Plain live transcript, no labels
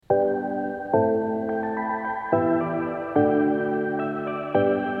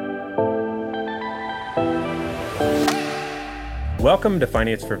Welcome to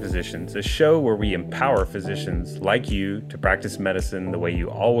Finance for Physicians, a show where we empower physicians like you to practice medicine the way you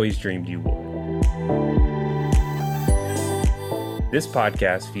always dreamed you would. This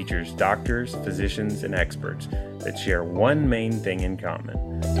podcast features doctors, physicians, and experts that share one main thing in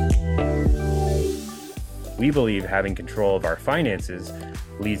common. We believe having control of our finances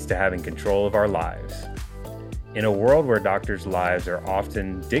leads to having control of our lives. In a world where doctors' lives are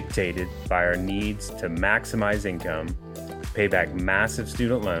often dictated by our needs to maximize income, pay back massive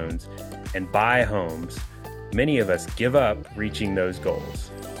student loans, and buy homes, many of us give up reaching those goals.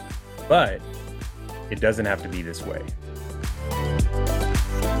 But it doesn't have to be this way.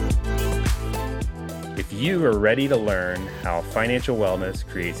 If you are ready to learn how financial wellness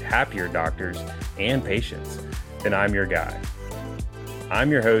creates happier doctors and patients, then I'm your guy.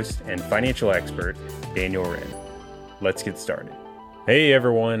 I'm your host and financial expert, Daniel Wren. Let's get started. Hey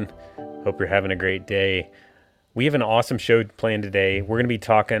everyone, hope you're having a great day. We have an awesome show planned today. We're going to be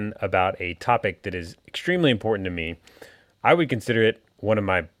talking about a topic that is extremely important to me. I would consider it one of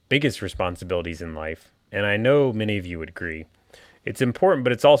my biggest responsibilities in life, and I know many of you would agree. It's important,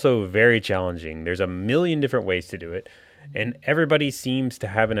 but it's also very challenging. There's a million different ways to do it, and everybody seems to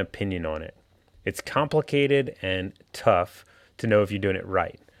have an opinion on it. It's complicated and tough to know if you're doing it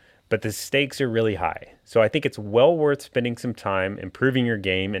right, but the stakes are really high. So I think it's well worth spending some time improving your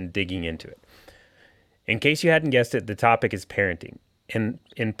game and digging into it. In case you hadn't guessed it, the topic is parenting. And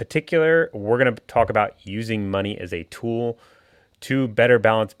in particular, we're going to talk about using money as a tool to better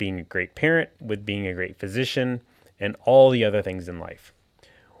balance being a great parent with being a great physician and all the other things in life.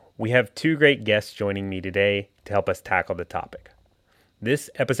 We have two great guests joining me today to help us tackle the topic. This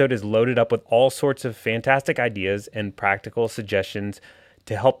episode is loaded up with all sorts of fantastic ideas and practical suggestions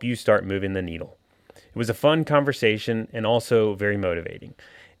to help you start moving the needle. It was a fun conversation and also very motivating,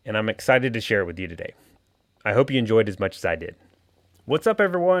 and I'm excited to share it with you today. I hope you enjoyed as much as I did. What's up,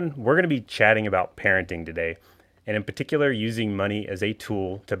 everyone? We're going to be chatting about parenting today, and in particular, using money as a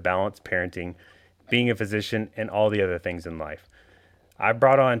tool to balance parenting, being a physician, and all the other things in life. I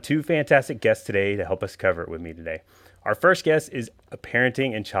brought on two fantastic guests today to help us cover it with me today. Our first guest is a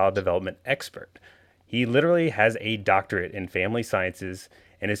parenting and child development expert. He literally has a doctorate in family sciences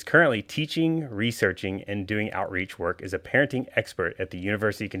and is currently teaching, researching, and doing outreach work as a parenting expert at the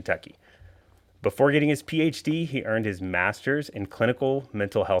University of Kentucky. Before getting his PhD, he earned his master's in clinical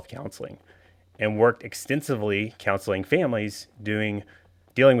mental health counseling and worked extensively counseling families dealing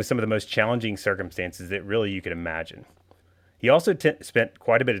with some of the most challenging circumstances that really you could imagine. He also spent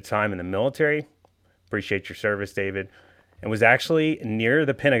quite a bit of time in the military. Appreciate your service, David. And was actually near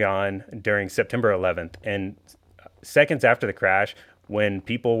the Pentagon during September 11th. And seconds after the crash, when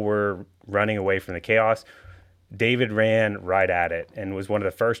people were running away from the chaos, David ran right at it and was one of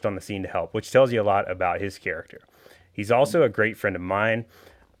the first on the scene to help, which tells you a lot about his character. He's also a great friend of mine,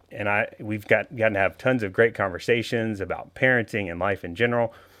 and we've gotten to have tons of great conversations about parenting and life in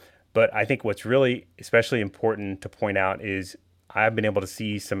general. But I think what's really especially important to point out is I've been able to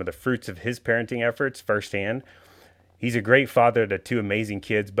see some of the fruits of his parenting efforts firsthand. He's a great father to two amazing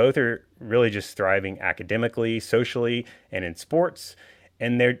kids. Both are really just thriving academically, socially, and in sports.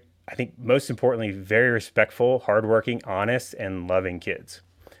 And they're, I think, most importantly, very respectful, hardworking, honest, and loving kids.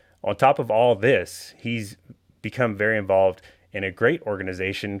 On top of all this, he's become very involved in a great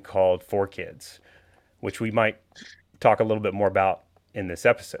organization called 4Kids, which we might talk a little bit more about in this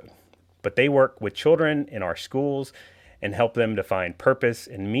episode. But they work with children in our schools and help them to find purpose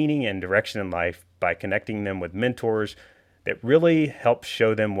and meaning and direction in life by connecting them with mentors that really help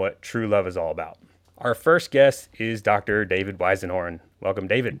show them what true love is all about. Our first guest is Dr. David Weisenhorn. Welcome,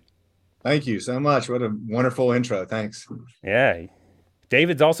 David. Thank you so much. What a wonderful intro. Thanks. Yeah.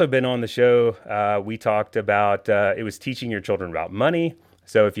 David's also been on the show. We talked about, it was teaching your children about money.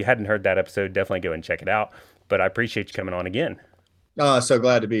 So if you hadn't heard that episode, definitely go and check it out. But I appreciate you coming on again. So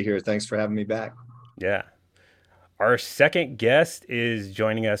glad to be here. Thanks for having me back. Yeah. Our second guest is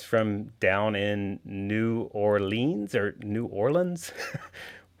joining us from down in New Orleans.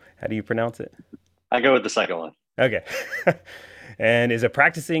 How do you pronounce it? I go with the second one. Okay. And is a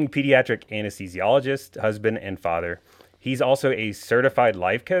practicing pediatric anesthesiologist, husband, and father. He's also a certified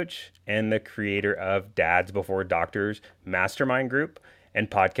life coach and the creator of Dads Before Doctors mastermind group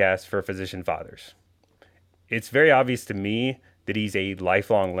and podcast for physician fathers. It's very obvious to me that he's a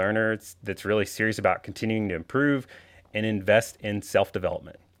lifelong learner that's really serious about continuing to improve and invest in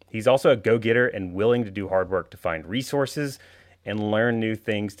self-development. He's also a go-getter and willing to do hard work to find resources and learn new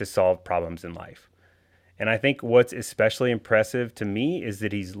things to solve problems in life. And I think what's especially impressive to me is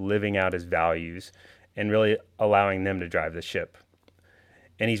that he's living out his values and really allowing them to drive the ship.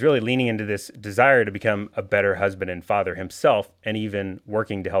 And he's really leaning into this desire to become a better husband and father himself, and even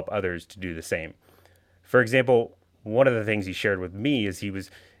working to help others to do the same. For example, one of the things he shared with me is he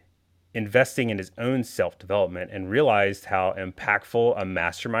was investing in his own self-development and realized how impactful a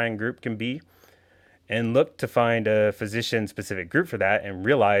mastermind group can be, and looked to find a physician-specific group for that and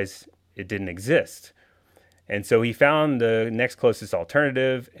realized it didn't exist. And so he found the next closest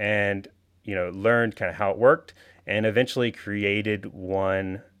alternative and, learned kind of how it worked and eventually created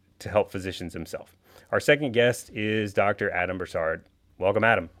one to help physicians himself. Our second guest is Dr. Adam Broussard. Welcome,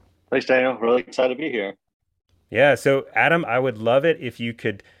 Adam. Thanks, Daniel. Really excited to be here. Yeah. So, Adam, I would love it if you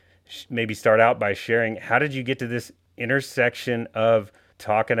could maybe start out by sharing, how did you get to this intersection of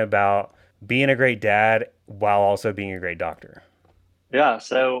talking about being a great dad while also being a great doctor? Yeah.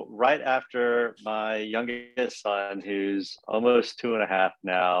 So right after my youngest son, who's almost 2.5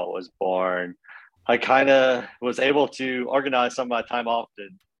 now, was born, I kind of was able to organize some of my time off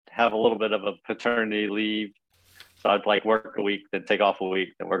and have a little bit of a paternity leave. So I'd like work a week, then take off a week,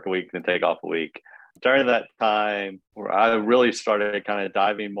 then work a week, then take off a week. During that time, where I really started kind of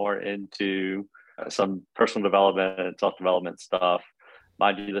diving more into some personal development and self-development stuff.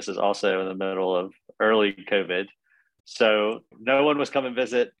 Mind you, this is also in the middle of early COVID. So no one was coming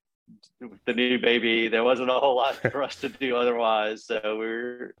visit the new baby. There wasn't a whole lot for us to do otherwise. So we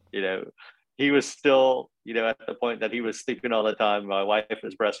were, he was still, at the point that he was sleeping all the time. My wife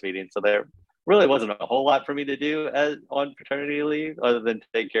was breastfeeding. So there really wasn't a whole lot for me to do on paternity leave other than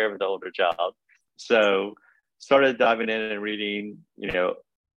take care of the older child. So started diving in and reading,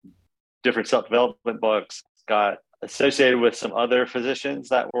 different self-development books, got associated with some other physicians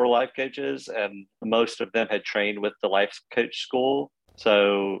that were life coaches, and most of them had trained with the life coach school.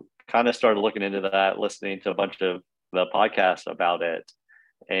 So kind of started looking into that, listening to a bunch of the podcasts about it,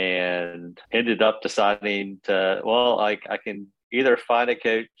 and ended up deciding I can either find a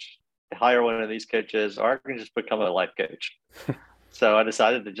coach, hire one of these coaches, or I can just become a life coach. So I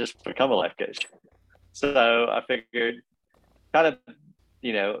decided to just become a life coach. So I figured kind of,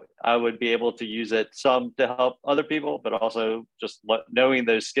 I would be able to use it some to help other people, but also just knowing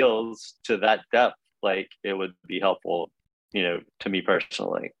those skills to that depth, like it would be helpful, to me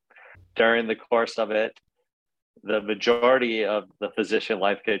personally. During the course of it, the majority of the physician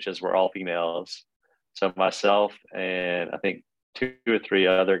life coaches were all females. So myself and I think 2 or 3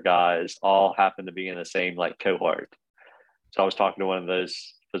 other guys all happened to be in the same cohort. So I was talking to one of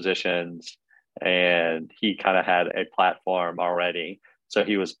those physicians, and he kind of had a platform already. So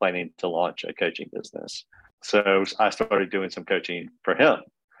he was planning to launch a coaching business. So I started doing some coaching for him.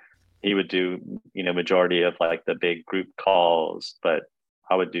 He would do, majority of the big group calls, but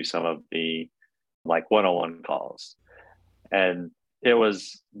I would do some of the one-on-one calls. And it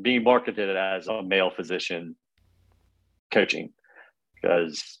was being marketed as a male physician coaching,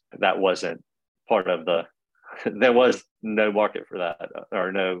 because that wasn't part of there was no market for that,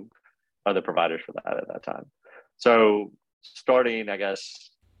 or no other providers for that at that time. So starting, I guess,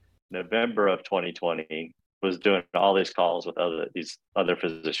 November of 2020, was doing all these calls with these other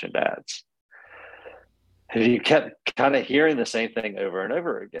physician dads. And you kept kind of hearing the same thing over and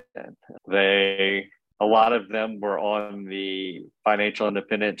over again. A lot of them were on the financial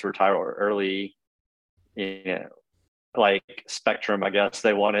independence, retire early, spectrum, I guess.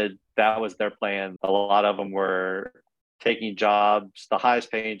 That was their plan. A lot of them were taking jobs, the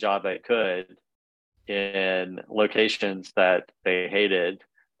highest paying job they could, in locations that they hated,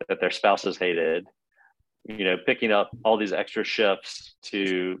 that their spouses hated, picking up all these extra shifts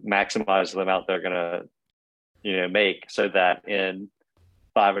to maximize the amount they're going to, make, so that in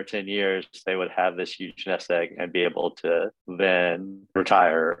 5 or 10 years, they would have this huge nest egg and be able to then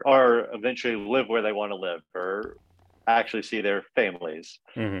retire or eventually live where they want to live, or actually see their families.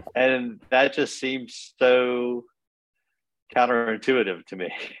 Mm-hmm. And that just seems so counterintuitive to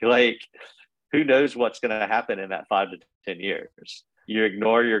me. Who knows what's going to happen in that 5 to 10 years? You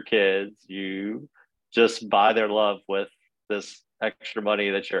ignore your kids, you just buy their love with this extra money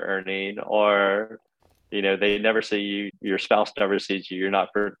that you're earning, or they never see you, your spouse never sees you, you're not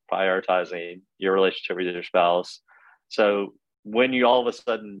prioritizing your relationship with your spouse. So when you all of a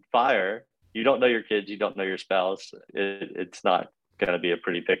sudden fire, you don't know your kids, you don't know your spouse, it's not going to be a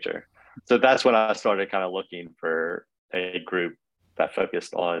pretty picture. So that's when I started kind of looking for a group that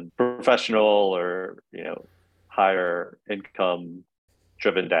focused on professional or, higher income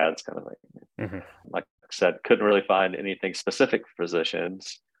driven dads kind of thing. Mm-hmm. Like I said, couldn't really find anything specific for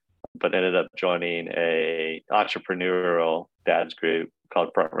physicians, but ended up joining a entrepreneurial dads group called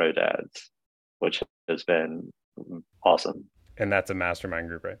Front Row Dads, which has been awesome. And that's a mastermind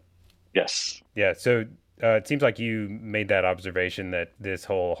group, right? Yes. Yeah. So It seems like you made that observation that this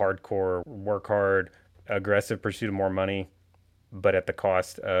whole hardcore, work hard, aggressive pursuit of more money, but at the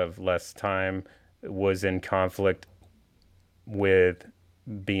cost of less time, was in conflict with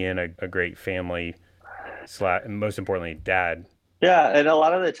being a great family slash, and most importantly, dad. Yeah, and a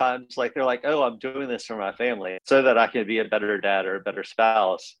lot of the times, like they're like, "Oh, I'm doing this for my family so that I can be a better dad or a better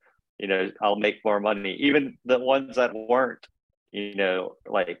spouse." I'll make more money. Even the ones that weren't,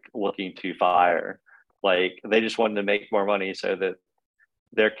 like looking to fire, like they just wanted to make more money so that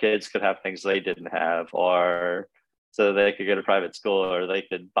their kids could have things they didn't have, or so they could go to private school, or they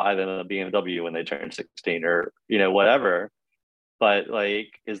could buy them a BMW when they turn 16, or whatever. But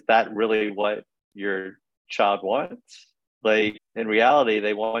like, is that really what your child wants? Like in reality,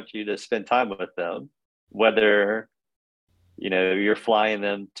 they want you to spend time with them, whether you're flying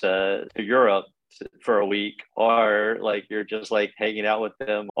them to Europe for a week, or like you're just like hanging out with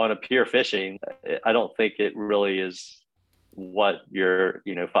them on a pier fishing. I don't think it really is what your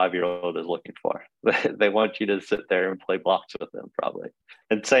 5-year-old is looking for. They want you to sit there and play blocks with them, probably.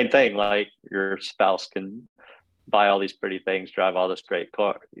 And same thing, like your spouse can buy all these pretty things, drive all this great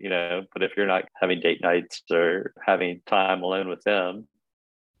car, but if you're not having date nights or having time alone with them,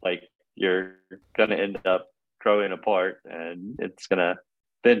 like you're gonna end up growing apart, and it's gonna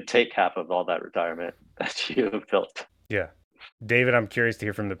then take half of all that retirement that you have built. Yeah. David, I'm curious to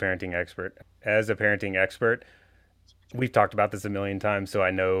hear from the parenting expert. As a parenting expert, we've talked about this a million times, so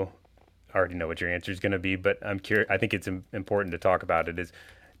I already know what your answer is going to be, but I'm curious. I think it's important to talk about it.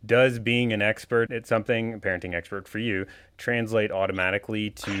 Does being an expert at something, a parenting expert for you, translate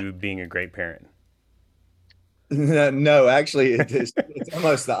automatically to being a great parent? No, actually, it's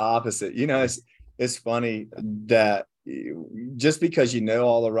almost the opposite. It's funny that just because you know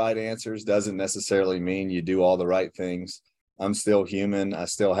all the right answers doesn't necessarily mean you do all the right things. I'm still human. I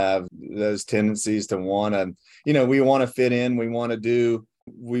still have those tendencies to want to, we want to fit in. We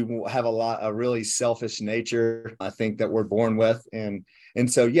have a really selfish nature, I think, that we're born with. And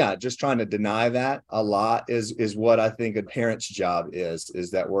so, yeah, just trying to deny that a lot is what I think a parent's job is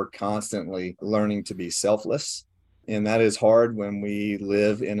that we're constantly learning to be selfless. And that is hard when we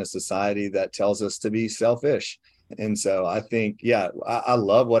live in a society that tells us to be selfish. And so I think, yeah, I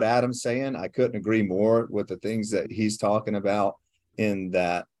love what Adam's saying. I couldn't agree more with the things that he's talking about in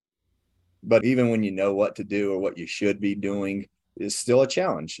that. But even when you know what to do or what you should be doing is still a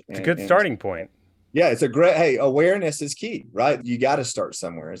challenge. It's a good starting point. Yeah, it's a great, awareness is key, right? You got to start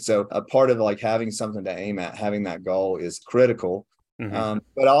somewhere. So a part of like having something to aim at, having that goal is critical. Mm-hmm.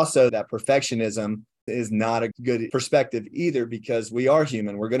 But also that perfectionism is not a good perspective either, because we are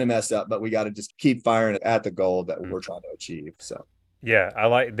human. We're going to mess up, but we got to just keep firing at the goal that we're trying to achieve. So, yeah,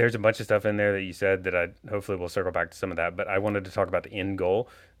 there's a bunch of stuff in there that you said that hopefully we'll circle back to some of that, but I wanted to talk about the end goal,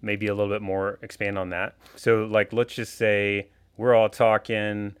 maybe a little bit more, expand on that. So like, let's just say we're all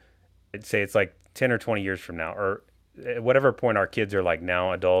talking, say it's like 10 or 20 years from now, or at whatever point our kids are like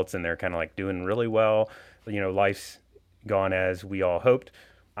now adults and they're kind of like doing really well, life's gone as we all hoped.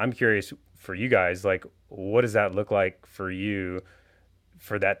 I'm curious for you guys, like, what does that look like for you,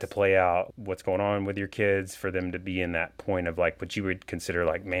 for that to play out? What's going on with your kids, for them to be in that point of like what you would consider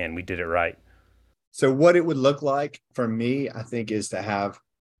like, man, we did it right? So what it would look like for me, I think, is to have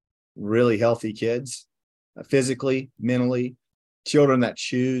really healthy kids, physically, mentally, children that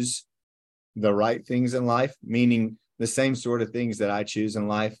choose the right things in life, meaning the same sort of things that I choose in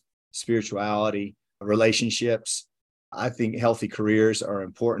life: spirituality, relationships. I think healthy careers are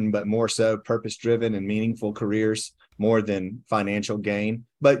important, but more so purpose-driven and meaningful careers more than financial gain.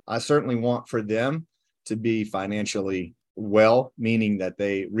 But I certainly want for them to be financially well, meaning that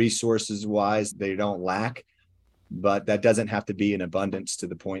resources wise, they don't lack, but that doesn't have to be in abundance to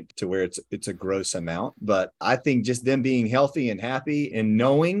the point to where it's a gross amount. But I think just them being healthy and happy, and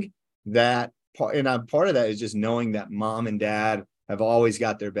knowing that, and part of that is just knowing that mom and dad have always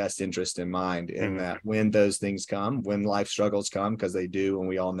got their best interest in mind, and that when those things come, when life struggles come, because they do, and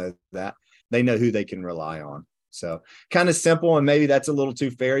we all know that, they know who they can rely on. So kind of simple, and maybe that's a little too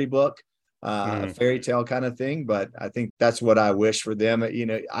fairy tale kind of thing, but I think that's what I wish for them.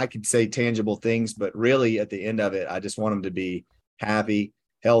 I could say tangible things, but really at the end of it, I just want them to be happy,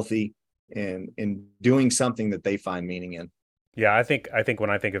 healthy, and doing something that they find meaning in. Yeah, I think when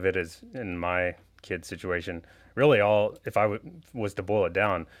I think of it as in my kid's situation, really if I was to boil it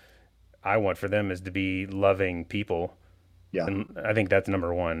down, I want for them is to be loving people. Yeah. And I think that's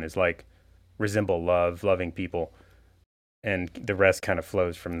number one, is like resemble loving people. And the rest kind of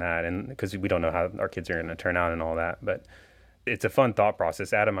flows from that. And because we don't know how our kids are going to turn out and all that, but it's a fun thought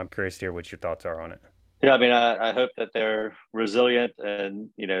process. Adam, I'm curious to hear what your thoughts are on it. Yeah, I mean, I hope that they're resilient and,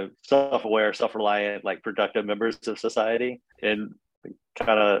 self-aware, self-reliant, like productive members of society. And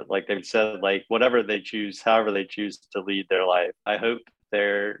kind of like they've said, like whatever they choose, however they choose to lead their life. I hope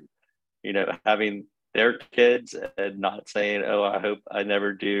they're, having their kids and not saying, oh, I hope I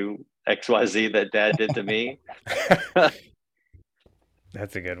never do XYZ that dad did to me.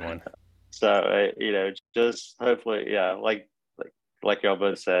 That's a good one. So, just hopefully, yeah, like y'all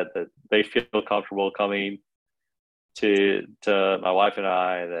both said, that they feel comfortable coming to my wife and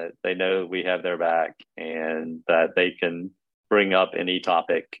I, that they know we have their back and that they can bring up any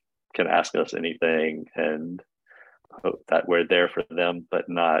topic, can ask us anything, and hope that we're there for them, but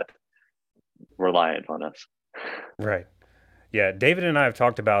not reliant on us. Right. Yeah. David and I have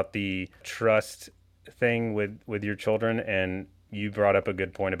talked about the trust thing with your children, and you brought up a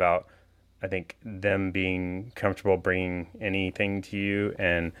good point about, I think, them being comfortable bringing anything to you.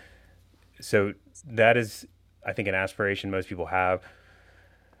 And so that is, I think, an aspiration most people have,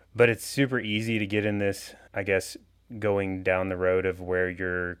 but it's super easy to get in this, I guess, going down the road of where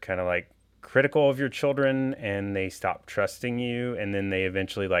you're kind of like critical of your children and they stop trusting you, and then they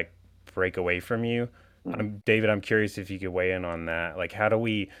eventually like break away from you. David, I'm curious if you could weigh in on that. Like, how do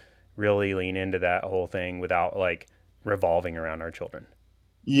we really lean into that whole thing without like revolving around our children?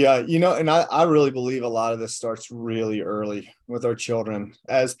 Yeah, and I really believe a lot of this starts really early with our children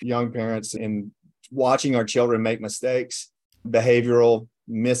as young parents, and watching our children make mistakes, behavioral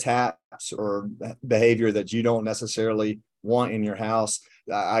mishaps, or behavior that you don't necessarily want in your house.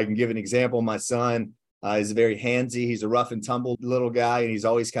 I can give an example. My son is very handsy. He's a rough and tumble little guy, and he's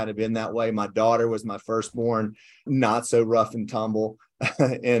always kind of been that way. My daughter was my firstborn, not so rough and tumble.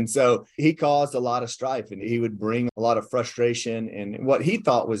 And so he caused a lot of strife, and he would bring a lot of frustration and what he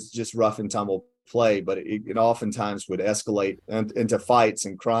thought was just rough and tumble play, but it oftentimes would escalate into fights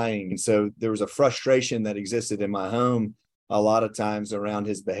and crying. And so there was a frustration that existed in my home a lot of times around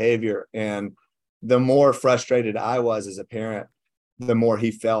his behavior. And the more frustrated I was as a parent, the more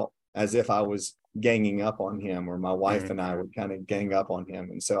he felt as if I was ganging up on him, or my wife and I would kind of gang up on him.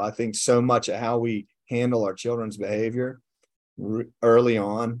 And so I think so much of how we handle our children's behavior early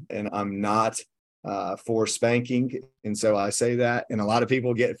on, and I'm not for spanking. And so I say that, and a lot of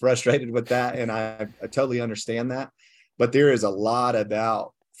people get frustrated with that. And I totally understand that. But there is a lot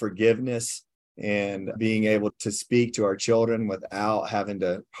about forgiveness and being able to speak to our children without having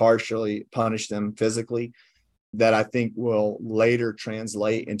to harshly punish them physically, that I think will later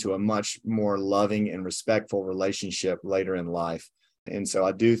translate into a much more loving and respectful relationship later in life. And so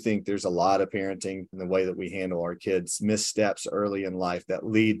I do think there's a lot of parenting in the way that we handle our kids' missteps early in life that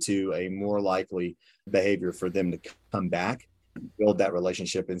lead to a more likely behavior for them to come back, build that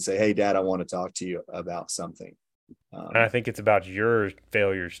relationship, and say, hey, Dad, I want to talk to you about something. And I think it's about your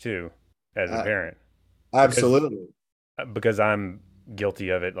failures too, as a parent. Absolutely. Because I'm guilty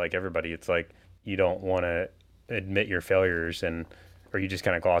of it, like everybody. It's like you don't want to admit your failures, or you just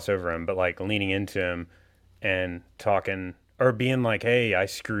kind of gloss over them, but like leaning into them and talking, or being like, hey, I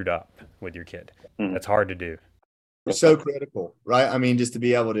screwed up with your kid. That's hard to do. It's so critical, right? I mean, just to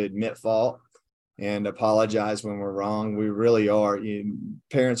be able to admit fault and apologize when we're wrong. We really are.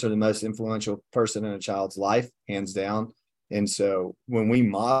 Parents are the most influential person in a child's life, hands down. And so when we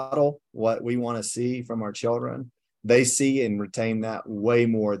model what we want to see from our children, they see and retain that way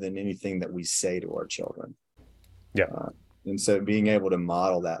more than anything that we say to our children. Yeah. And so being able to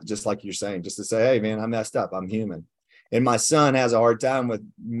model that, just like you're saying, just to say, hey, man, I messed up. I'm human. And my son has a hard time with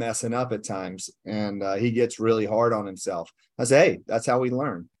messing up at times, and he gets really hard on himself. I say, hey, that's how we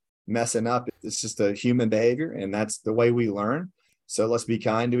learn. Messing up, it's just a human behavior, and that's the way we learn. So let's be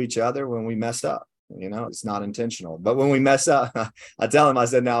kind to each other when we mess up. It's not intentional. But when we mess up, I tell him, I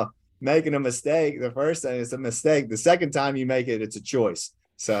said, now, making a mistake, the first time it's a mistake. The second time you make it, it's a choice.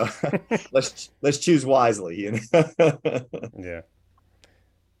 So let's choose wisely. Yeah.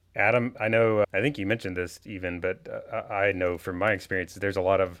 Adam, I know, I think you mentioned this even, but I know from my experience, there's a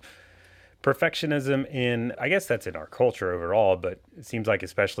lot of perfectionism in, I guess that's in our culture overall, but it seems like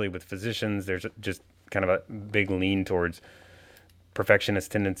especially with physicians, there's just kind of a big lean towards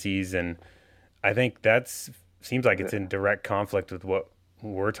perfectionist tendencies. And I think seems like it's in direct conflict with what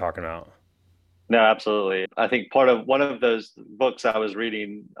we're talking about. No, absolutely. I think one of those books I was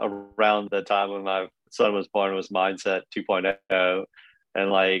reading around the time when my son was born was Mindset 2.0, and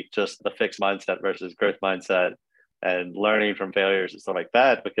like just the fixed mindset versus growth mindset and learning from failures and stuff like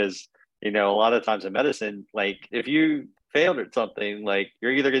that. Because, a lot of times in medicine, like if you failed at something, like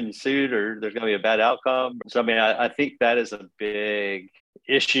you're either getting sued or there's going to be a bad outcome. So, I mean, I think that is a big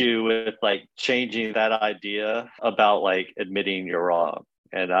issue with like changing that idea about like admitting you're wrong.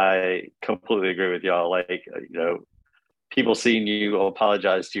 And I completely agree with y'all. Like, people seeing you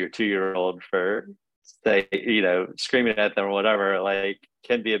apologize to your 2-year-old for say, screaming at them or whatever, like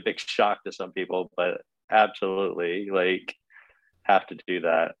can be a big shock to some people, but absolutely like have to do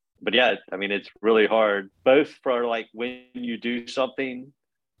that. But yeah, I mean, it's really hard both for like when you do something,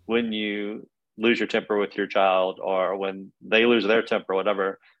 when you lose your temper with your child or when they lose their temper,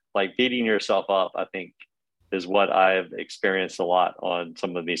 whatever, like beating yourself up, I think is what I've experienced a lot on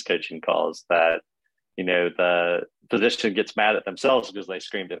some of these coaching calls that, the physician gets mad at themselves because they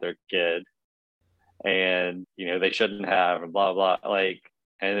screamed at their kid and, they shouldn't have and blah, blah, like,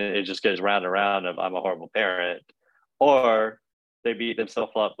 and it just goes round and round of I'm a horrible parent, or they beat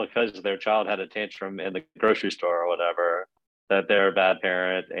themselves up because their child had a tantrum in the grocery store or whatever, that they're a bad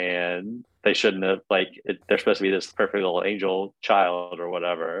parent and they shouldn't have, they're supposed to be this perfect little angel child or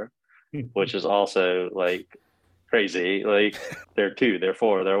whatever, which is also like crazy. Like they're 2, they're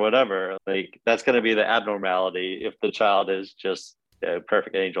 4, they're whatever. Like that's going to be the abnormality if the child is just a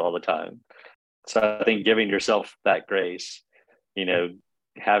perfect angel all the time. So I think giving yourself that grace,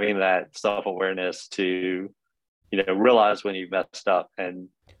 having that self-awareness to, realize when you've messed up and,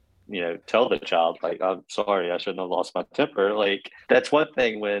 tell the child, like, I'm sorry, I shouldn't have lost my temper. Like that's one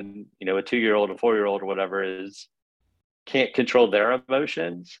thing when, a 2-year-old, a 4-year-old or whatever can't control their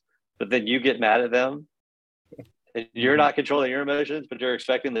emotions, but then you get mad at them and you're not controlling your emotions, but you're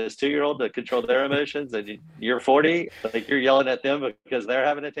expecting this 2-year-old to control their emotions and you're 40, like you're yelling at them because they're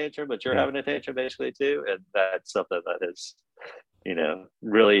having a tantrum, but you're having a tantrum basically too. And that's something that is,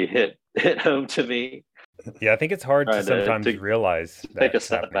 really hit home to me. Yeah, I think it's hard to sometimes realize that. Take a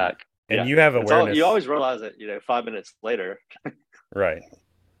step back. And you have awareness. You always realize it, 5 minutes later. Right.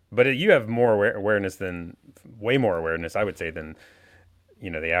 But you have more awareness way more awareness, I would say, than,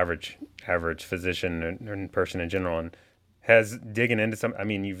 the average physician and person in general, and has digging into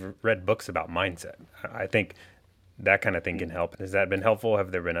you've read books about mindset. I think that kind of thing can help. Has that been helpful?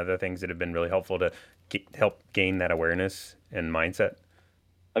 Have there been other things that have been really helpful to help gain that awareness and mindset?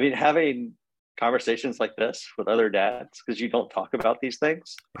 I mean, having conversations like this with other dads, because you don't talk about these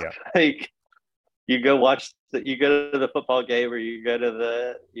things. Yeah. Like you go to the football game or you go to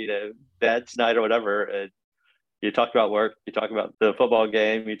the, dad's night or whatever, and you talk about work, you talk about the football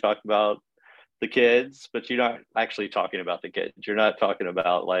game, you talk about the kids, but you're not actually talking about the kids. You're not talking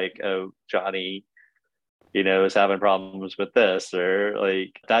about like, oh, Johnny, is having problems with this, or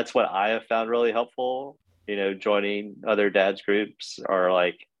like, that's what I have found really helpful, joining other dads groups or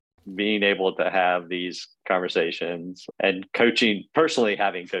like being able to have these conversations and personally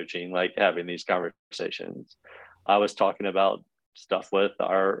having coaching, like having these conversations. I was talking about stuff with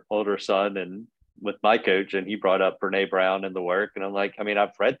our older son and with my coach, and he brought up Brene Brown and the work. And I'm like, I mean,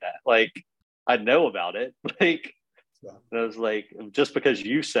 I've read that, like, I know about it. Like, yeah. And I was like, just because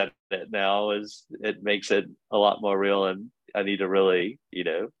you said it now it makes it a lot more real. And I need to really,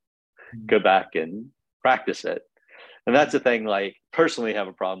 go back and practice it. And that's the thing, like, personally have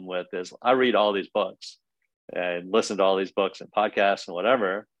a problem with is I read all these books and listen to all these books and podcasts and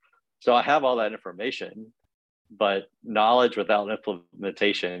whatever. So I have all that information, but knowledge without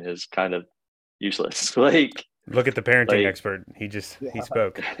implementation is kind of useless. Like, look at the parenting expert. He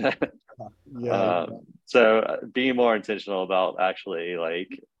spoke. So being more intentional about actually like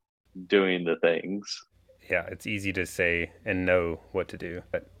doing the things. Yeah, it's easy to say and know what to do,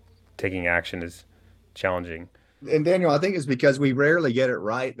 but taking action is challenging. And Daniel, I think it's because we rarely get it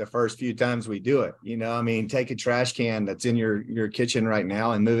right the first few times we do it. Take a trash can that's in your kitchen right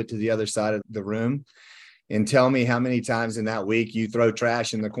now and move it to the other side of the room and tell me how many times in that week you throw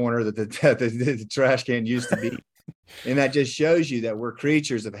trash in the corner that the trash can used to be. And that just shows you that we're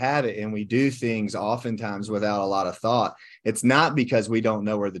creatures of habit and we do things oftentimes without a lot of thought. It's not because we don't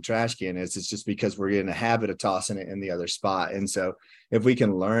know where the trash can is. It's just because we're in a habit of tossing it in the other spot. And so if we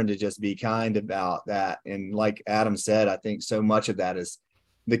can learn to just be kind about that. And like Adam said, I think so much of that is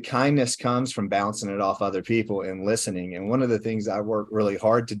the kindness comes from bouncing it off other people and listening. And one of the things I work really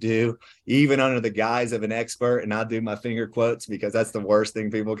hard to do, even under the guise of an expert, and I do my finger quotes because that's the worst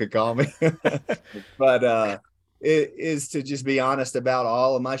thing people could call me, but it is to just be honest about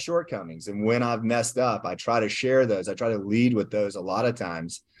all of my shortcomings. And when I've messed up, I try to share those. I try to lead with those a lot of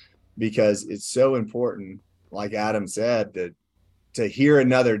times because it's so important, like Adam said, to hear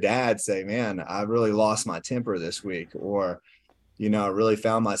another dad say, man, I really lost my temper this week, or I really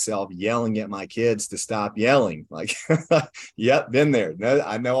found myself yelling at my kids to stop yelling. Like, yep, been there. No,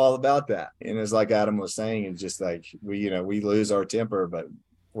 I know all about that. And it's like Adam was saying, it's just like we lose our temper, but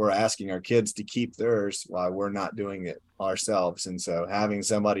we're asking our kids to keep theirs while we're not doing it ourselves. And so having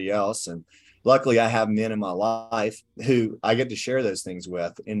somebody else and luckily I have men in my life who I get to share those things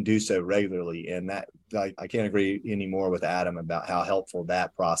with and do so regularly. And that I can't agree anymore with Adam about how helpful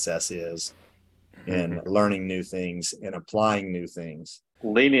that process is in learning new things and applying new things.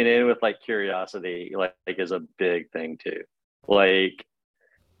 Leaning in with like curiosity, like is a big thing too. Like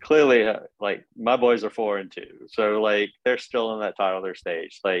clearly, like my boys are 4 and 2, so like they're still in that toddler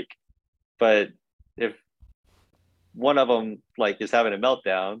stage. Like, but if one of them like is having a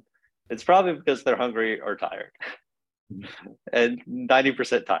meltdown, it's probably because they're hungry or tired, and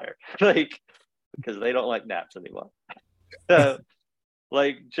 90% tired, like because they don't like naps anymore. So,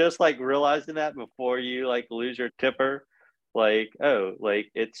 like just like realizing that before you like lose your temper, like oh,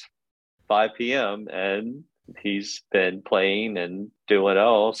 like it's 5 p.m. and he's been playing and doing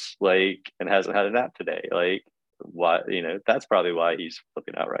else, like, and hasn't had a nap today. Like, why, that's probably why he's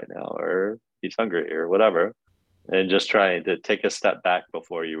flipping out right now, or he's hungry or whatever. And just trying to take a step back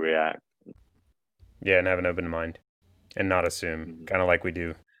before you react. Yeah, and have an open mind and not assume, kind of like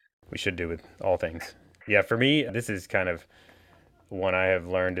we should do with all things. Yeah, for me, this is kind of one I have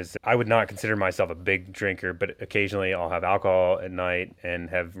learned is I would not consider myself a big drinker, but occasionally I'll have alcohol at night and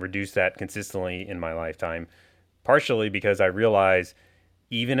have reduced that consistently in my lifetime, partially because I realize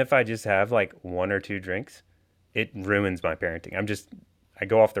even if I just have like 1 or 2 drinks, it ruins my parenting. I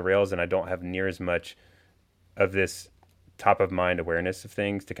go off the rails and I don't have near as much of this top of mind awareness of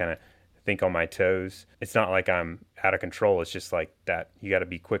things to kind of think on my toes. It's not like I'm out of control. It's just like that. You got to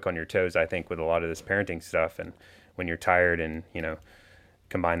be quick on your toes, I think, with a lot of this parenting stuff. And when you're tired and,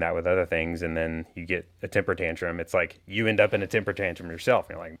 combine that with other things and then you get a temper tantrum, it's like you end up in a temper tantrum yourself.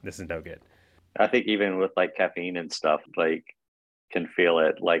 You're like, this is no good. I think even with like caffeine and stuff, like can feel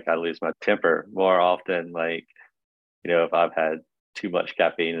it. Like I lose my temper more often. Like, if I've had too much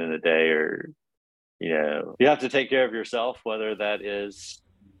caffeine in a day, or, you have to take care of yourself, whether that is,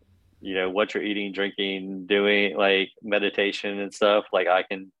 what you're eating, drinking, doing like meditation and stuff. Like I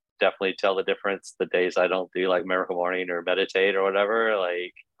can definitely tell the difference the days I don't do like Miracle Morning or meditate or whatever.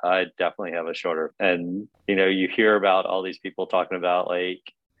 Like I definitely have a shorter, and you hear about all these people talking about like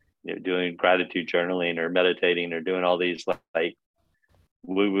doing gratitude journaling or meditating or doing all these like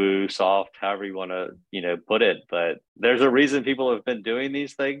woo woo soft, however you want to put it, but there's a reason people have been doing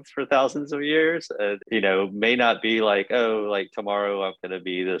these things for thousands of years. And may not be like, oh, like tomorrow I'm going to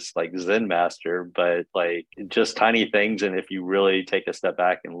be this like Zen master, but like just tiny things. And if you really take a step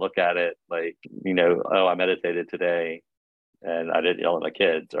back and look at it, like oh, I meditated today and I didn't yell at my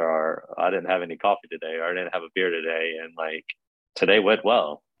kids, or I didn't have any coffee today, or I didn't have a beer today, and like today went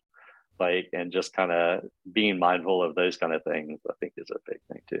well. Like, and just kind of being mindful of those kind of things, I think is a big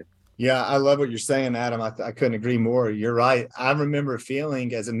thing too. Yeah, I love what you're saying, Adam. I couldn't agree more. You're right. I remember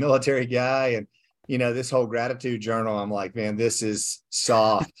feeling as a military guy and, this whole gratitude journal, I'm like, man, this is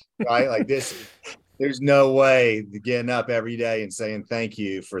soft, right? Like there's no way getting up every day and saying thank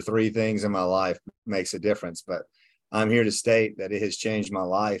you for 3 things in my life makes a difference. But I'm here to state that it has changed my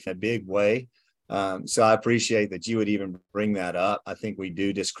life in a big way. So I appreciate that you would even bring that up. I think we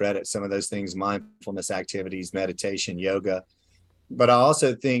do discredit some of those things, mindfulness activities, meditation, yoga. But I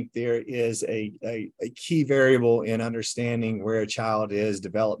also think there is a key variable in understanding where a child is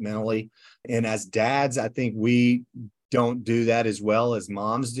developmentally. And as dads, I think we don't do that as well as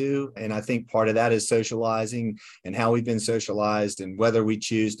moms do. And I think part of that is socializing and how we've been socialized and whether we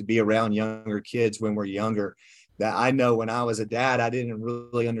choose to be around younger kids when we're younger. That I know when I was a dad, I didn't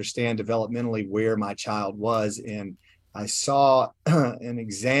really understand developmentally where my child was. And I saw an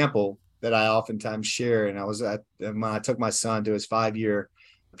example that I oftentimes share. And I was when I took my son to his 5-year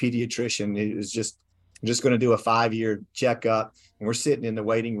pediatrician, he was just going to do a 5-year checkup. And we're sitting in the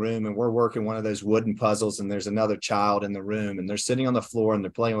waiting room and we're working one of those wooden puzzles. And there's another child in the room and they're sitting on the floor and they're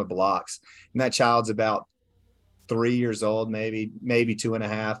playing with blocks. And that child's about 3 years old, maybe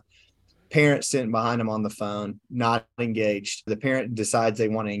 2.5. Parent sitting behind him on the phone, not engaged. The parent decides they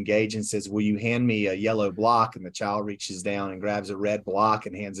want to engage and says, will you hand me a yellow block? And the child reaches down and grabs a red block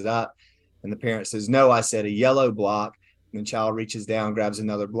and hands it up. And the parent says, no, I said a yellow block. And the child reaches down, grabs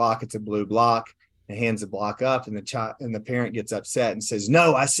another block. It's a blue block and hands the block up. And the parent gets upset and says,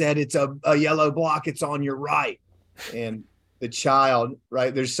 no, I said it's a yellow block. It's on your right. And the child,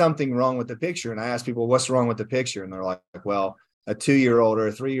 right, there's something wrong with the picture. And I ask people, what's wrong with the picture? And they're like, well, a 2-year-old or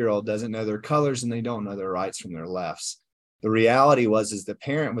a 3-year-old doesn't know their colors and they don't know their rights from their lefts. The reality is the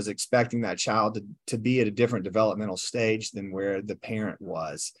parent was expecting that child to be at a different developmental stage than where the parent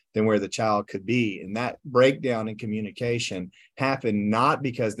was, than where the child could be. And that breakdown in communication happened not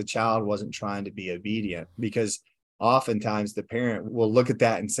because the child wasn't trying to be obedient, because oftentimes the parent will look at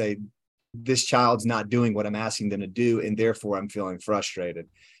that and say, this child's not doing what I'm asking them to do, and therefore I'm feeling frustrated.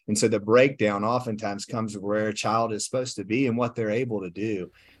 And so the breakdown oftentimes comes where a child is supposed to be and what they're able to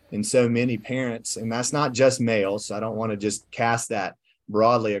do. And so many parents, and that's not just males, so I don't want to just cast that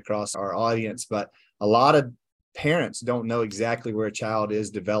broadly across our audience, but a lot of parents don't know exactly where a child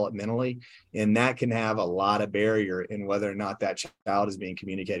is developmentally, and that can have a lot of barrier in whether or not that child is being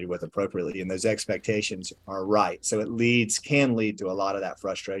communicated with appropriately, and those expectations are right. So it can lead to a lot of that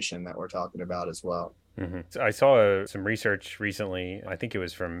frustration that we're talking about as well. Mm-hmm. So I saw some research recently. I think it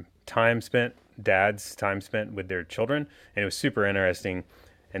was from dads' time spent with their children, and it was super interesting.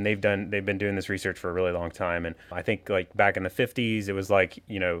 And they've been doing this research for a really long time. And I think like back in the 50s, it was like,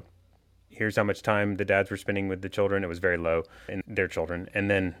 here's how much time the dads were spending with the children. It was very low in their children. And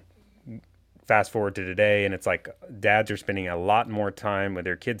then fast forward to today, and it's like dads are spending a lot more time with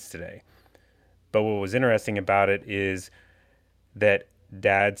their kids today. But what was interesting about it is that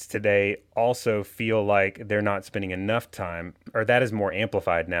dads today also feel like they're not spending enough time, or that is more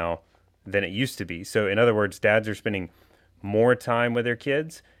amplified now than it used to be. So in other words, dads are spending more time with their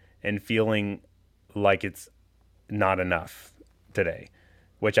kids and feeling like it's not enough today,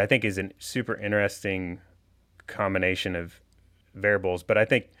 which I think is a super interesting combination of variables. But I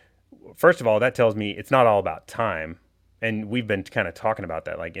think, first of all, that tells me it's not all about time. And we've been kind of talking about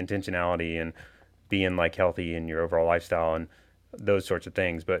that, like intentionality and being like healthy in your overall lifestyle and those sorts of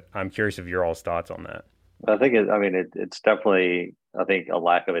things. But I'm curious of your all's thoughts on that. I think it's definitely, I think, a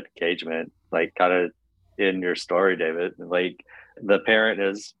lack of engagement, like kind of in your story, David. Like the parent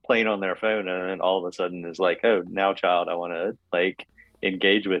is playing on their phone and then all of a sudden is like, oh, now child, I want to like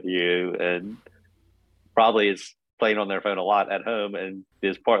engage with you, and probably is playing on their phone a lot at home, and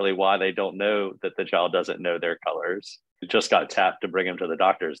is partly why they don't know that the child doesn't know their colors. It just got tapped to bring him to the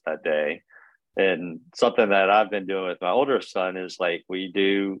doctors that day. And something that I've been doing with my older son is like we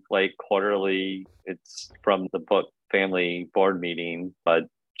do like quarterly, it's from the book Family Board Meeting by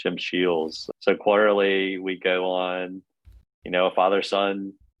Jim Shields. So quarterly we go on, a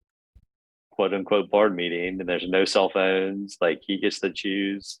father-son quote unquote board meeting, and there's no cell phones. Like he gets to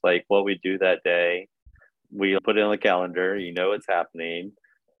choose like what we do that day. We put it on the calendar, it's happening.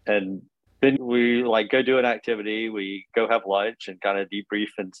 And then we like go do an activity. We go have lunch and kind of debrief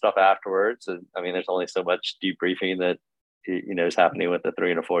and stuff afterwards. And I mean, there's only so much debriefing that is happening with a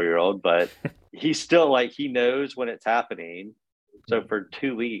 3 and a 4-year-old, but he's still like he knows when it's happening. So for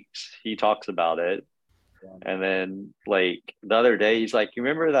 2 weeks, he talks about it. And then like the other day, he's like, you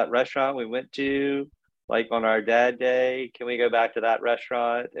remember that restaurant we went to like on our dad day? Can we go back to that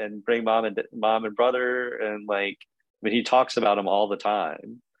restaurant and bring mom and brother? And like, he talks about them all the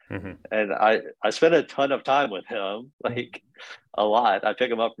time. Mm-hmm. And I spend a ton of time with him, like a lot. I pick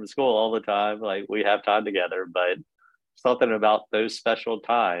him up from school all the time. Like we have time together, but something about those special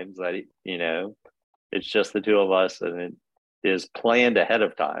times that, it's just the two of us, and it is planned ahead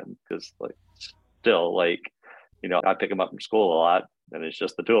of time. Because like still like, I pick him up from school a lot and it's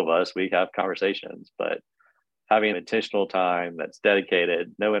just the two of us. We have conversations, but having intentional time that's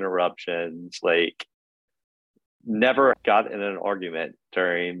dedicated, no interruptions, like never got in an argument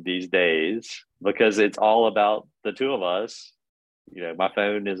during these days because it's all about the two of us. My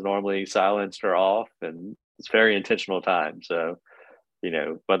phone is normally silenced or off, and it's very intentional time. So,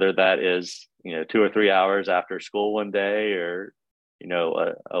 whether that is, 2 or 3 hours after school one day or,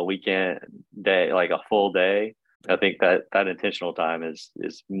 a weekend day, like a full day, I think that intentional time is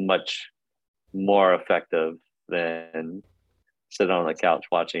much more effective than sitting on the couch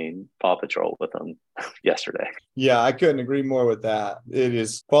watching Paw Patrol with them yesterday. Yeah, I couldn't agree more with that. It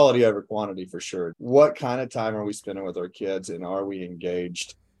is quality over quantity for sure. What kind of time are we spending with our kids, and are we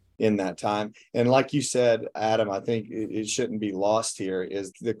engaged in that time? And like you said, Adam, I think it shouldn't be lost here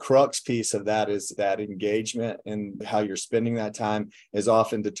is the crux piece of that is that engagement, and how you're spending that time is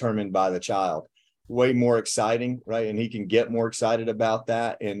often determined by the child. Way more exciting, right? And he can get more excited about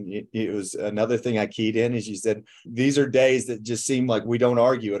that. And it was another thing I keyed in is you said, these are days that just seem like we don't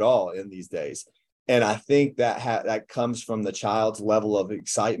argue at all in these days. And I think that comes from the child's level of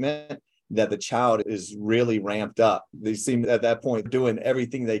excitement, that the child is really ramped up. They seem at that point doing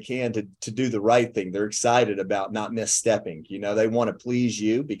everything they can to do the right thing. They're excited about not misstepping. They want to please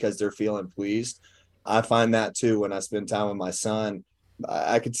you because they're feeling pleased. I find that too when I spend time with my son.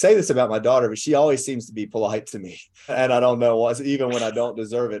 I could say this about my daughter, but she always seems to be polite to me. And I don't know what, even when I don't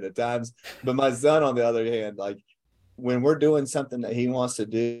deserve it at times. But my son, on the other hand, like when we're doing something that he wants to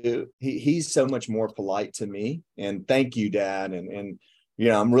do, he's so much more polite to me. And thank you, Dad. And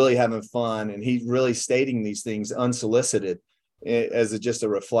I'm really having fun. And he's really stating these things unsolicited as just a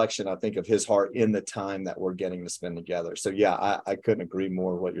reflection, I think, of his heart in the time that we're getting to spend together. So, yeah, I couldn't agree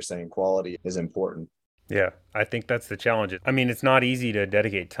more with what you're saying. Quality is important. Yeah, I think that's the challenge. I mean, it's not easy to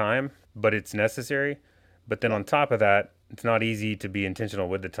dedicate time, but it's necessary. But then Yeah, on top of that, it's not easy to be intentional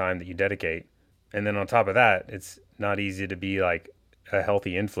with the time that you dedicate. And then on top of that, it's not easy to be like a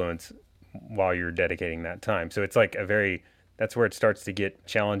healthy influence while you're dedicating that time. So it's like that's where it starts to get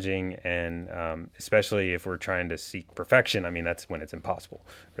challenging. And especially if we're trying to seek perfection, I mean, that's when it's impossible,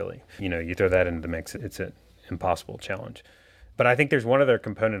 really. You throw that into the mix, it's an impossible challenge. But I think there's one other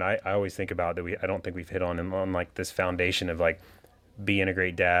component I always think about that I don't think we've hit on like this foundation of like being a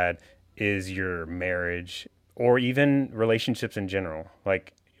great dad is your marriage or even relationships in general.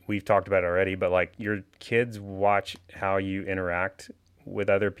 Like we've talked about it already, but like your kids watch how you interact with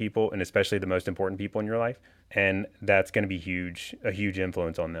other people and especially the most important people in your life. And that's going to be a huge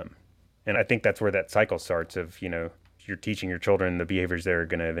influence on them. And I think that's where that cycle starts of, you're teaching your children the behaviors they're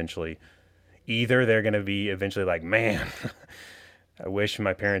going to eventually, either they're going to be eventually like, man, I wish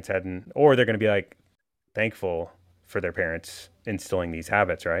my parents hadn't, or they're going to be like thankful for their parents instilling these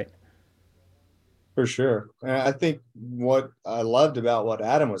habits, right? for sure. And I think what I loved about what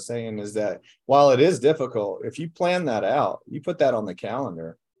Adam was saying is that while it is difficult, if you plan that out, you put that on the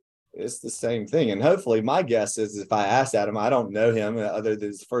calendar, it's the same thing. And hopefully, my guess is if I asked Adam, I don't know him other than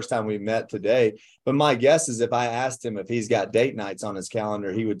it's the first time we met today, but my guess is if I asked him if he's got date nights on his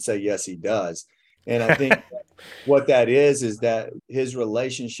calendar, he would say, yes, he does. And I think what that is that his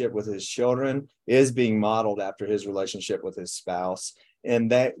relationship with his children is being modeled after his relationship with his spouse.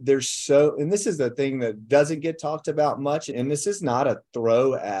 And that and this is the thing that doesn't get talked about much. And this is not a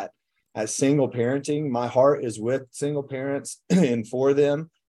throw at single parenting. My heart is with single parents and for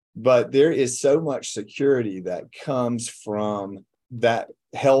them, but there is so much security that comes from that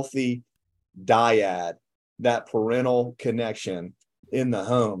healthy dyad, that parental connection in the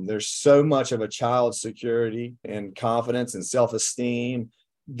home. There's so much of a child's security and confidence and self-esteem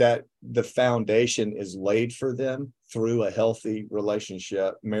that the foundation is laid for them through a healthy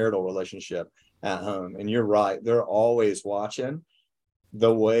relationship, marital relationship at home. And you're right, they're always watching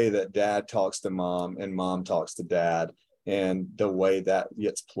the way that dad talks to mom and mom talks to dad, and the way that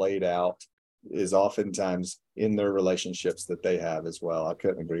gets played out is oftentimes in their relationships that they have as well. I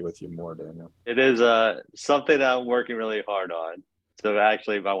couldn't agree with you more, Daniel. It is something that I'm working really hard on. So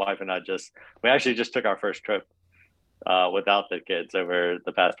actually, my wife and we actually just took our first trip without the kids over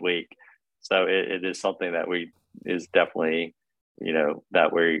the past week. So it is something that is definitely,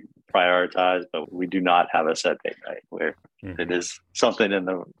 that we prioritize, but we do not have a set date night where it is something in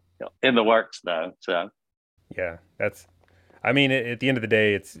the works though. So Yeah, I mean, at the end of the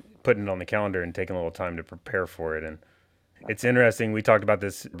day, it's putting it on the calendar and taking a little time to prepare for it. And it's interesting. We talked about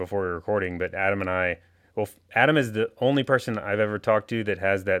this before we were recording, but Adam is the only person I've ever talked to that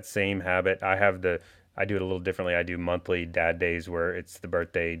has that same habit. I do it a little differently. I do monthly dad days where it's the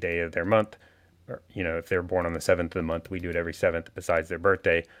birthday day of their month. Or, if they're born on the 7th of the month, we do it every 7th besides their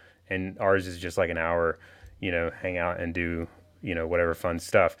birthday. And ours is just like an hour, hang out and do, whatever fun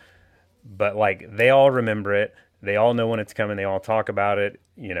stuff. But like they all remember it. They all know when it's coming. They all talk about it.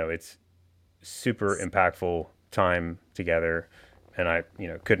 It's super impactful time together. And I,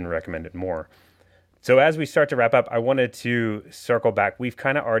 couldn't recommend it more. So as we start to wrap up, I wanted to circle back. We've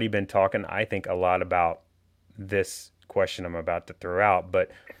kind of already been talking, I think, a lot about this question I'm about to throw out.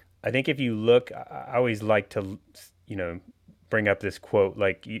 But I think if you look, I always like to, bring up this quote.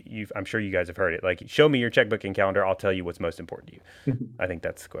 Like I'm sure you guys have heard it. Like, show me your checkbook and calendar, I'll tell you what's most important to you. I think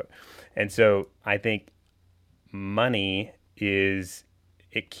that's the quote. And so I think money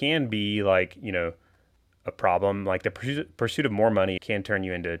it can be like, a problem. Like the pursuit of more money can turn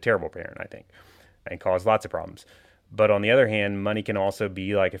you into a terrible parent, I think, and cause lots of problems. But on the other hand, money can also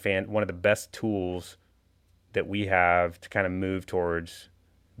be like one of the best tools that we have to kind of move towards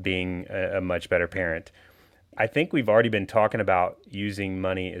being a much better parent. I think we've already been talking about using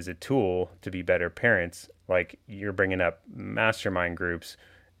money as a tool to be better parents. Like you're bringing up mastermind groups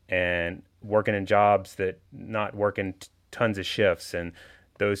and working in jobs that not working tons of shifts and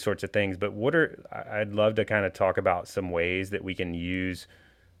those sorts of things. But I'd love to kind of talk about some ways that we can use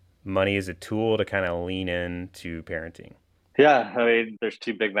money as a tool to kind of lean into parenting. Yeah, I mean, there's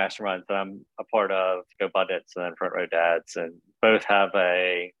two big masterminds that I'm a part of, Go Budgets and Front Row Dads, and both have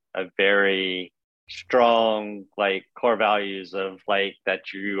a very strong like core values of like that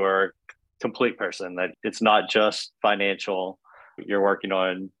you are a complete person, that it's not just financial. You're working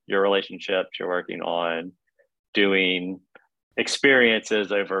on your relationships, you're working on doing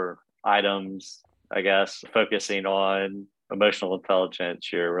experiences over items, I guess, focusing on emotional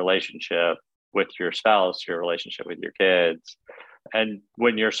intelligence, your relationship with your spouse, your relationship with your kids. And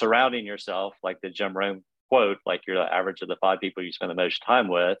when you're surrounding yourself, like the Jim Rohn quote, like you're the average of the 5 people you spend the most time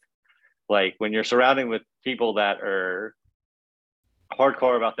with, Like when you're surrounding with people that are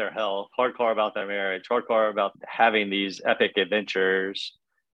hardcore about their health, hardcore about their marriage, hardcore about having these epic adventures,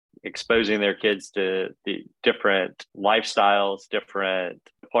 exposing their kids to the different lifestyles, different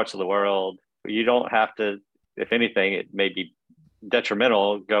parts of the world. You don't have to, if anything, it may be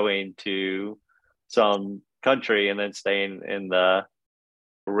detrimental going to some country and then staying in the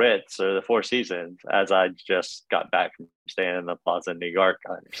Ritz or the Four Seasons, as I just got back from staying in the Plaza in New York.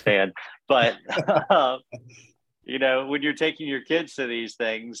 I understand. But, you know, when you're taking your kids to these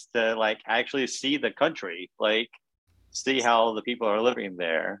things to like actually see the country, like see how the people are living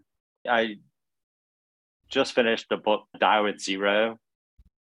there. I just finished the book Die with Zero,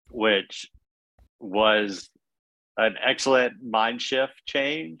 which was an excellent mind shift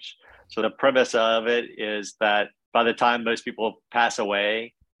change. So the premise of it is that by the time most people pass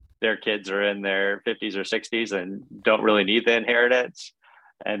away, their kids are in their 50s or 60s and don't really need the inheritance.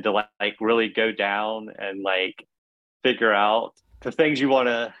 And to like really go down and like figure out the things you want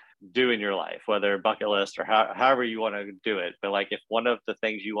to do in your life, whether bucket list or however you want to do it. But like if one of the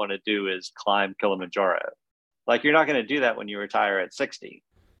things you want to do is climb Kilimanjaro, like you're not going to do that when you retire at 60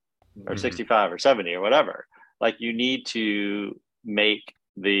 or 65 or 70 or whatever. Like you need to make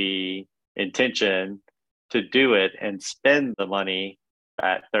the intention to do it and spend the money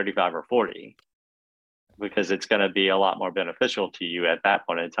at 35 or 40, because it's going to be a lot more beneficial to you at that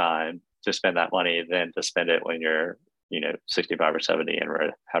point in time to spend that money than to spend it when you're, you know, 65 or 70 and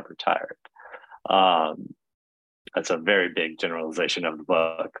have retired. That's a very big generalization of the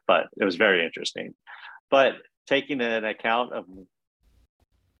book, but it was very interesting. But taking an account of,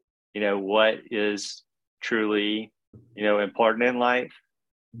 you know, what is truly, you know, important in life,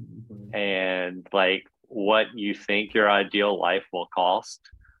 and like what you think your ideal life will cost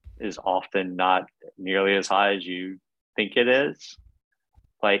is often not nearly as high as you think it is.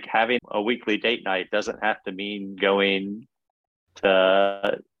 Like having a weekly date night doesn't have to mean going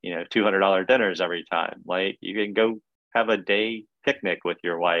to, you know, $200 dinners every time. Like you can go have a day picnic with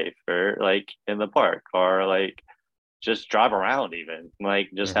your wife, or like in the park, or like just drive around, even like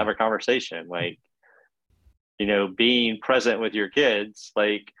just have a conversation. Like, you know, being present with your kids.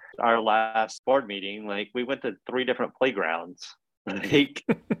 Like our last board meeting, like we went to 3 different playgrounds. Like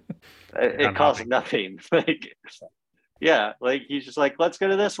it cost nothing. Like, yeah, like he's just like, let's go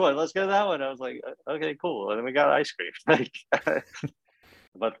to this one, let's go to that one. I was like, okay, cool. And then we got ice cream. Like,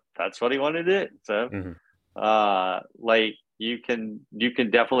 but that's what he wanted to do. So, like you can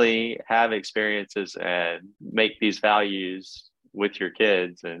definitely have experiences and make these values with your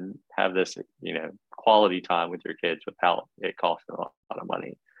kids and have this, you know, quality time with your kids without it costing a lot of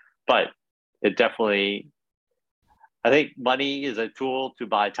money. But it definitely, I think money is a tool to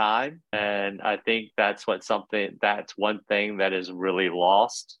buy time. And I think that's one thing that is really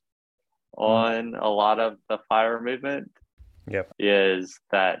lost on a lot of the FIRE movement. Yep. Is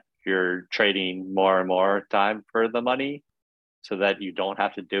that you're trading more and more time for the money so that you don't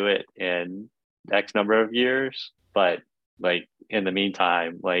have to do it in X number of years. But like in the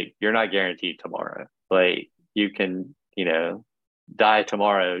meantime, like you're not guaranteed tomorrow. Like you can, you know, die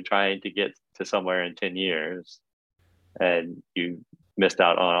tomorrow trying to get to somewhere in 10 years. And you missed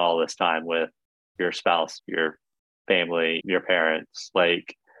out on all this time with your spouse, your family, your parents.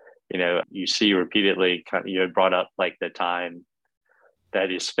 Like, you know, you see repeatedly, you had brought up like the time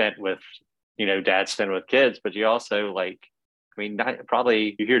that is spent with, you know, dad spent with kids, but you also like, I mean,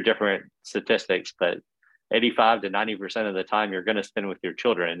 probably you hear different statistics, but 85 to 90% of the time you're going to spend with your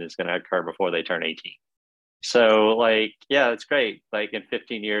children is going to occur before they turn 18. So like, yeah, it's great. Like in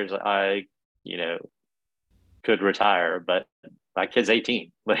 15 years, I, you know, could retire, but my kid's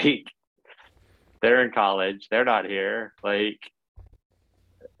 18. Like they're in college, they're not here. Like,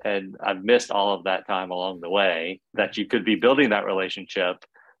 and I've missed all of that time along the way that you could be building that relationship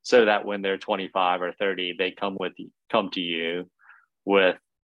so that when they're 25 or 30, they come to you with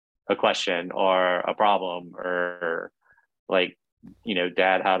a question or a problem, or like, you know,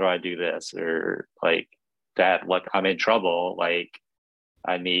 dad, how do I do this? Or like, dad, look, I'm in trouble. Like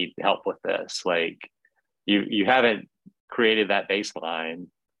I need help with this. Like, you haven't created that baseline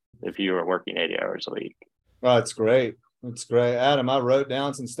if you were working 80 hours a week. Oh, it's great. It's great. Adam, I wrote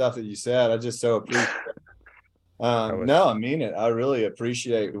down some stuff that you said. I just so appreciate it. No, I mean it. I really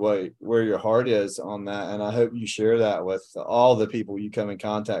appreciate where your heart is on that. And I hope you share that with all the people you come in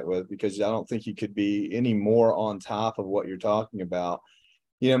contact with, because I don't think you could be any more on top of what you're talking about.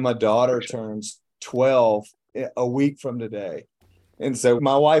 You know, my daughter turns 12 a week from today. And so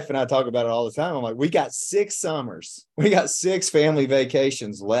my wife and I talk about it all the time. I'm like, we got 6 summers. We got 6 family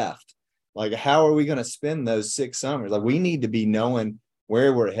vacations left. Like, how are we going to spend those 6 summers? Like, we need to be knowing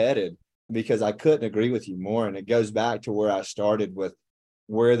where we're headed. because I couldn't agree with you more. And it goes back to where I started with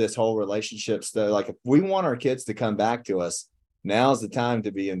where this whole relationship's like, if we want our kids to come back to us, now's the time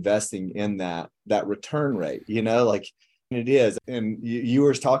to be investing in that return rate, like it is. And you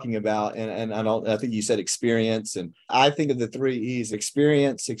were talking about, and I think you said experience. And I think of the 3 E's: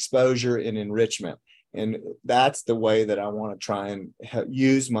 experience, exposure, and enrichment. And that's the way that I want to try and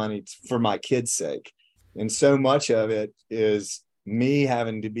use money for my kids' sake. And so much of it is me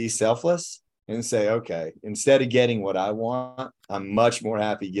having to be selfless and say, okay, instead of getting what I want, I'm much more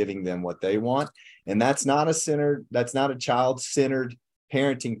happy giving them what they want. And that's not a child-centered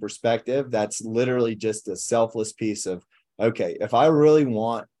parenting perspective. That's literally just a selfless piece of, okay, if I really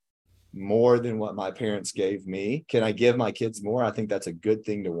want more than what my parents gave me, can I give my kids more? I think that's a good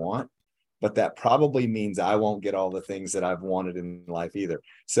thing to want. But that probably means I won't get all the things that I've wanted in life either.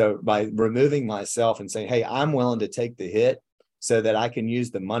 So by removing myself and saying, hey, I'm willing to take the hit so that I can use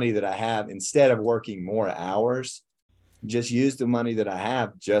the money that I have, instead of working more hours, just use the money that I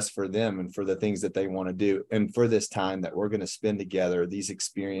have just for them and for the things that they want to do. And for this time that we're going to spend together, these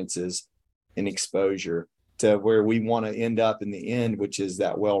experiences and exposure to where we want to end up in the end, which is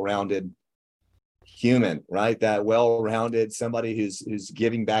that well-rounded human, right? That well-rounded somebody who's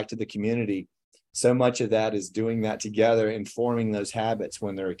giving back to the community. So much of that is doing that together and forming those habits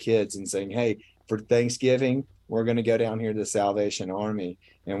when they're kids and saying, hey, for Thanksgiving, we're going to go down here to the Salvation Army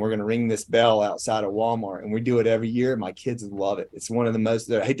and we're going to ring this bell outside of Walmart. And we do it every year. My kids love it. It's one of the most,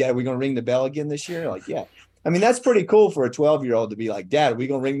 hey, Dad, we're going to ring the bell again this year? Like, yeah. I mean, that's pretty cool for a 12-year-old to be like, Dad, are we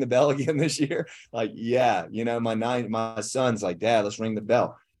going to ring the bell again this year? Like, yeah. My son's like, Dad, let's ring the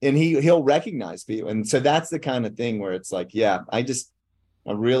bell. And he'll recognize people. And so that's the kind of thing where it's like, yeah, I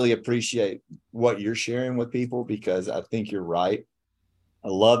really appreciate what you're sharing with people, because I think you're right. I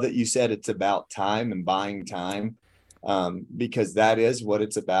love that you said it's about time and buying time, because that is what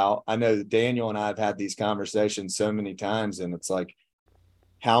it's about. I know that Daniel and I have had these conversations so many times, and it's like,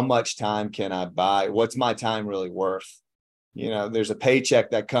 how much time can I buy? What's my time really worth? There's a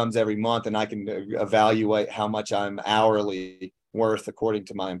paycheck that comes every month, and I can evaluate how much I'm hourly worth according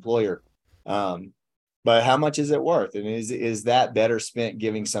to my employer. But how much is it worth? And is that better spent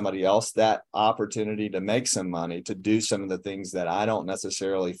giving somebody else that opportunity to make some money, to do some of the things that I don't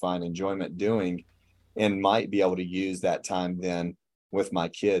necessarily find enjoyment doing, and might be able to use that time then with my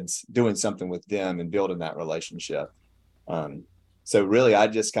kids, doing something with them and building that relationship. So really, I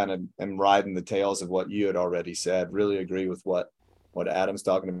just kind of am riding the tails of what you had already said. Really agree with what Adam's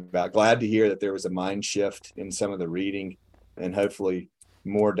talking about. Glad to hear that there was a mind shift in some of the reading, and hopefully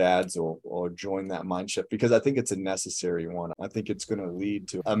more dads will join that mind shift, because I think it's a necessary one. I think it's going to lead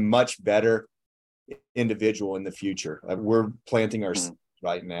to a much better individual in the future. We're planting our seeds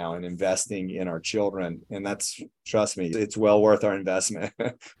right now and investing in our children. And trust me, it's well worth our investment.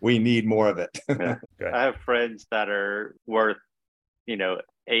 We need more of it. Yeah. I have friends that are worth,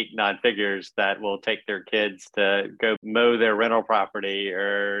 8-9 figures that will take their kids to go mow their rental property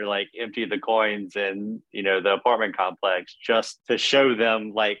or like empty the coins in, the apartment complex, just to show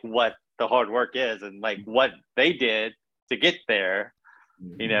them like what the hard work is and like what they did to get there.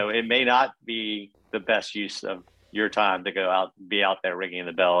 Mm-hmm. It may not be the best use of your time to be out there ringing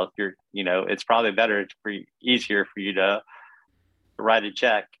the bell. If you're, it's probably easier for you to write a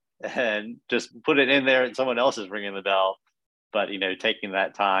check and just put it in there and someone else is ringing the bell. But, taking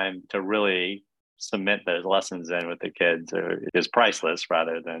that time to really cement those lessons in with the kids is priceless,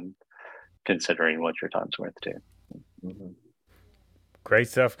 rather than considering what your time's worth too. Mm-hmm. Great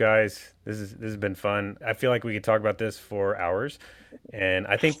stuff, guys. This has been fun. I feel like we could talk about this for hours. And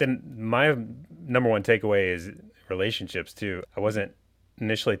I think my number one takeaway is relationships too. I wasn't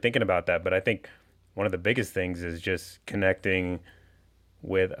initially thinking about that, but I think one of the biggest things is just connecting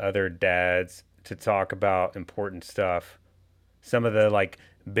with other dads to talk about important stuff. Some of the like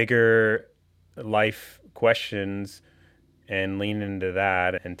bigger life questions, and lean into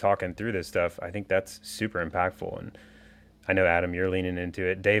that and talking through this stuff. I think that's super impactful. And I know, Adam, you're leaning into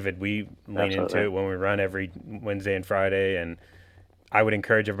it. David, we lean into it when we run every Wednesday and Friday. And I would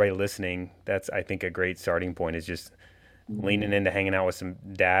encourage everybody listening. That's, I think, a great starting point, is just leaning into hanging out with some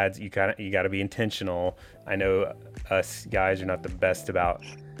dads. You got to be intentional. I know us guys are not the best about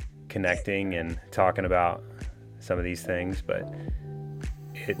connecting and talking about some of these things, but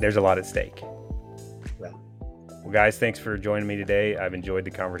there's a lot at stake. Yeah. Well, guys, thanks for joining me today. I've enjoyed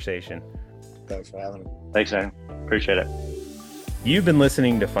the conversation. Thanks for having me. Thanks, man. Appreciate it. You've been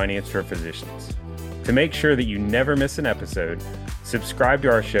listening to Finance for Physicians. To make sure that you never miss an episode, subscribe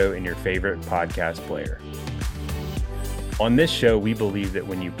to our show in your favorite podcast player. On this show, we believe that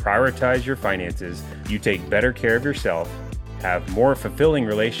when you prioritize your finances, you take better care of yourself have more fulfilling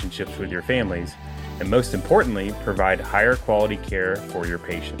relationships with your families, and most importantly, provide higher quality care for your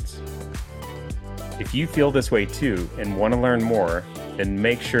patients. If you feel this way too and want to learn more, then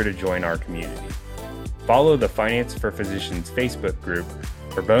make sure to join our community. Follow the Finance for Physicians Facebook group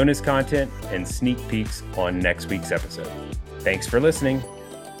for bonus content and sneak peeks on next week's episode. Thanks for listening.